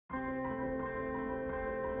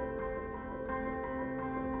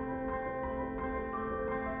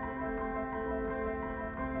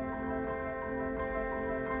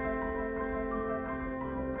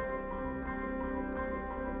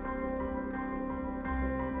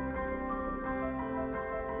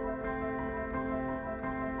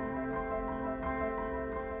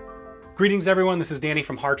Greetings everyone, this is Danny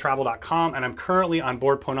from harrtravel.com and I'm currently on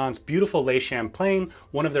board Ponant's beautiful Le Champlain,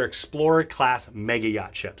 one of their Explorer class mega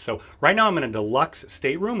yacht ships. So right now I'm in a Deluxe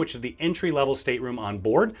Stateroom, which is the entry-level stateroom on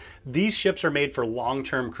board. These ships are made for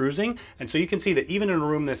long-term cruising, and so you can see that even in a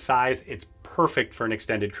room this size, it's perfect for an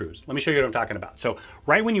extended cruise. Let me show you what I'm talking about. So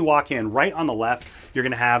right when you walk in, right on the left, you're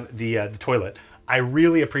gonna have the toilet. I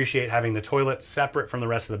really appreciate having the toilet separate from the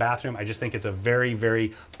rest of the bathroom. I just think it's a very,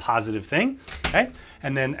 very positive thing, okay?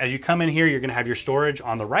 And then as you come in here, you're gonna have your storage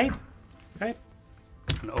on the right, okay?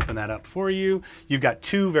 I'm gonna open that up for you. You've got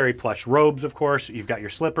two very plush robes, of course. You've got your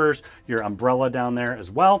slippers, your umbrella down there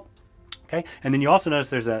as well. Okay, and then you also notice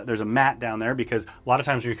there's a mat down there because a lot of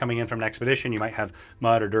times when you're coming in from an expedition, you might have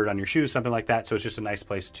mud or dirt on your shoes, something like that. So it's just a nice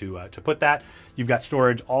place to put that. You've got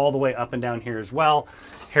storage all the way up and down here as well.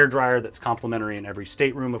 Hairdryer that's complimentary in every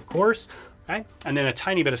stateroom, of course. Okay, and then a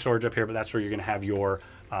tiny bit of storage up here, but that's where you're going to have your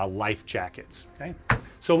life jackets. Okay,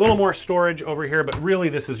 so a little more storage over here, but really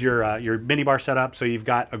this is your minibar setup. So you've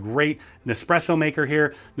got a great Nespresso maker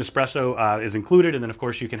here. Nespresso is included, and then of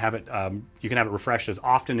course you can have it refreshed as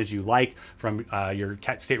often as you like from your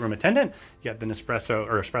stateroom attendant. You got the Nespresso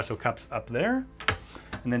or espresso cups up there,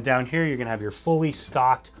 and then down here you're going to have your fully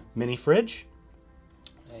stocked mini fridge.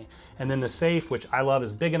 And then the safe, which I love,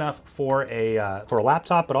 is big enough for a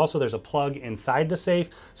laptop, but also there's a plug inside the safe.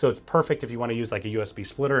 So it's perfect if you want to use like a USB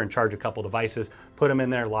splitter and charge a couple devices, put them in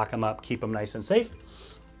there, lock them up, keep them nice and safe.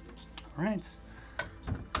 All right.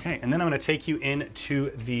 Okay, and then I'm going to take you into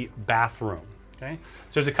the bathroom. Okay,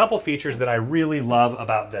 so there's a couple features that I really love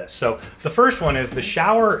about this. So the first one is the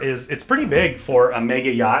shower it's pretty big for a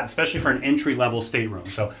mega yacht, especially for an entry-level stateroom.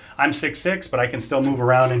 So I'm 6'6", but I can still move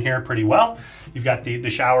around in here pretty well. You've got the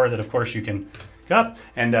shower that, of course, you can go up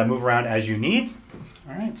and move around as you need.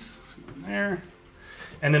 All right, so there.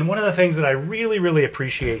 And then one of the things that I really, really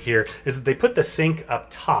appreciate here is that they put the sink up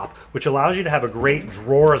top, which allows you to have a great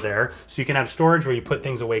drawer there so you can have storage where you put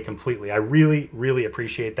things away completely. I really, really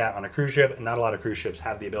appreciate that on a cruise ship, and not a lot of cruise ships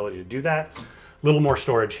have the ability to do that. A little more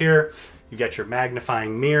storage here. You got your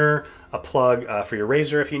magnifying mirror, a plug for your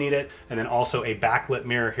razor if you need it, and then also a backlit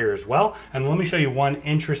mirror here as well. And let me show you one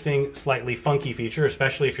interesting, slightly funky feature,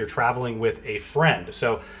 especially if you're traveling with a friend.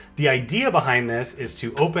 So the idea behind this is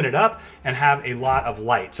to open it up and have a lot of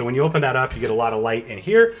light. So when you open that up, you get a lot of light in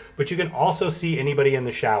here, but you can also see anybody in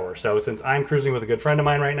the shower. So since I'm cruising with a good friend of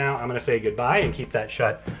mine right now, I'm gonna say goodbye and keep that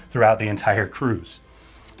shut throughout the entire cruise.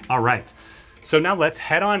 All right, so now let's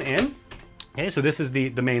head on in. Okay, so this is the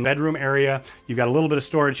main bedroom area. You've got a little bit of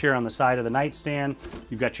storage here on the side of the nightstand.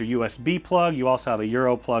 You've got your USB plug. You also have a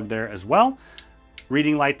Euro plug there as well.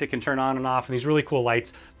 Reading light that can turn on and off, and these really cool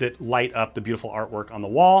lights that light up the beautiful artwork on the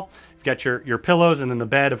wall. You've got your pillows and then the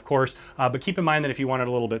bed, of course, but keep in mind that if you want it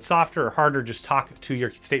a little bit softer or harder, just talk to your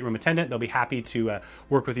stateroom attendant. They'll be happy to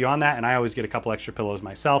work with you on that, and I always get a couple extra pillows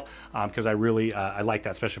myself because I really I like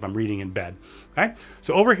that, especially if I'm reading in bed. Okay,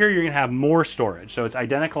 so over here you're gonna have more storage. So it's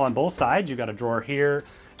identical on both sides. You've got a drawer here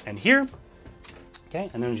and here. Okay,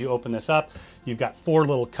 and then as you open this up, you've got 4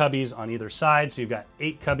 little cubbies on either side, so you've got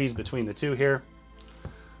 8 cubbies between the two here.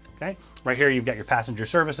 Okay. Right here, you've got your passenger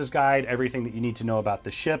services guide, everything that you need to know about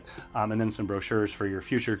the ship, and then some brochures for your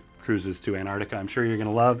future cruises to Antarctica. I'm sure you're going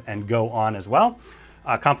to love and go on as well.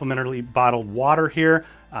 Complimentary bottled water here,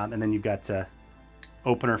 and then you've got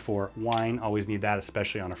opener for wine. Always need that,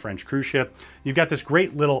 especially on a French cruise ship. You've got this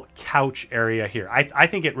great little couch area here. I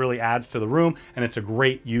think it really adds to the room, and it's a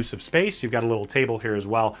great use of space. You've got a little table here as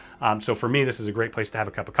well. So for me, this is a great place to have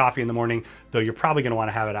a cup of coffee in the morning, though you're probably going to want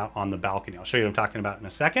to have it out on the balcony. I'll show you what I'm talking about in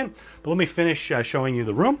a second, but let me finish showing you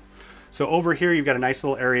the room. So over here, you've got a nice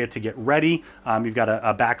little area to get ready. You've got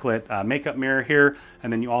a backlit makeup mirror here,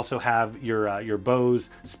 and then you also have your Bose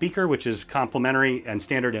speaker, which is complimentary and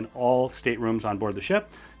standard in all staterooms on board the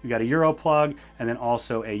ship. You've got a Euro plug, and then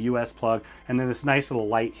also a US plug, and then this nice little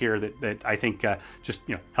light here that I think just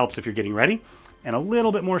helps if you're getting ready, and a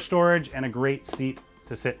little bit more storage and a great seat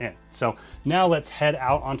to sit in. So now let's head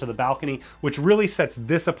out onto the balcony, which really sets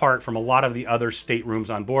this apart from a lot of the other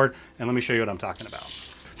staterooms on board, and let me show you what I'm talking about.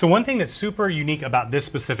 So one thing that's super unique about this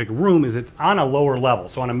specific room is it's on a lower level.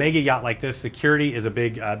 So on a mega yacht like this, security is a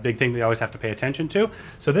big thing that you always have to pay attention to.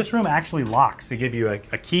 So this room actually locks. They give you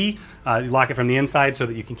a key. You lock it from the inside so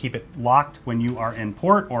that you can keep it locked when you are in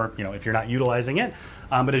port, or if you're not utilizing it.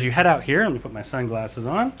 But as you head out here, let me put my sunglasses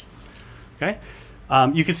on. Okay.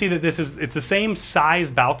 You can see that it's the same size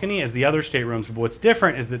balcony as the other staterooms, but what's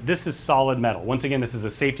different is that this is solid metal. Once again, this is a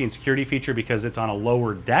safety and security feature because it's on a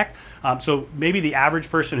lower deck. So maybe the average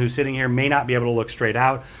person who's sitting here may not be able to look straight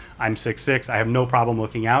out. I'm 6'6", I have no problem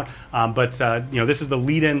looking out, but this is the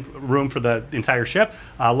lead-in room for the entire ship,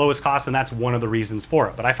 lowest cost, and that's one of the reasons for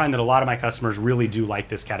it. But I find that a lot of my customers really do like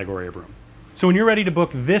this category of room. So when you're ready to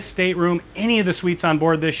book this stateroom, any of the suites on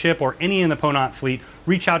board this ship, or any in the Ponant fleet,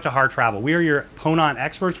 reach out to Harr Travel. We are your Ponant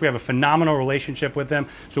experts. We have a phenomenal relationship with them,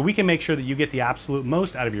 so we can make sure that you get the absolute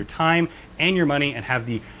most out of your time and your money and have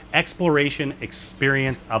the exploration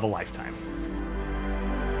experience of a lifetime.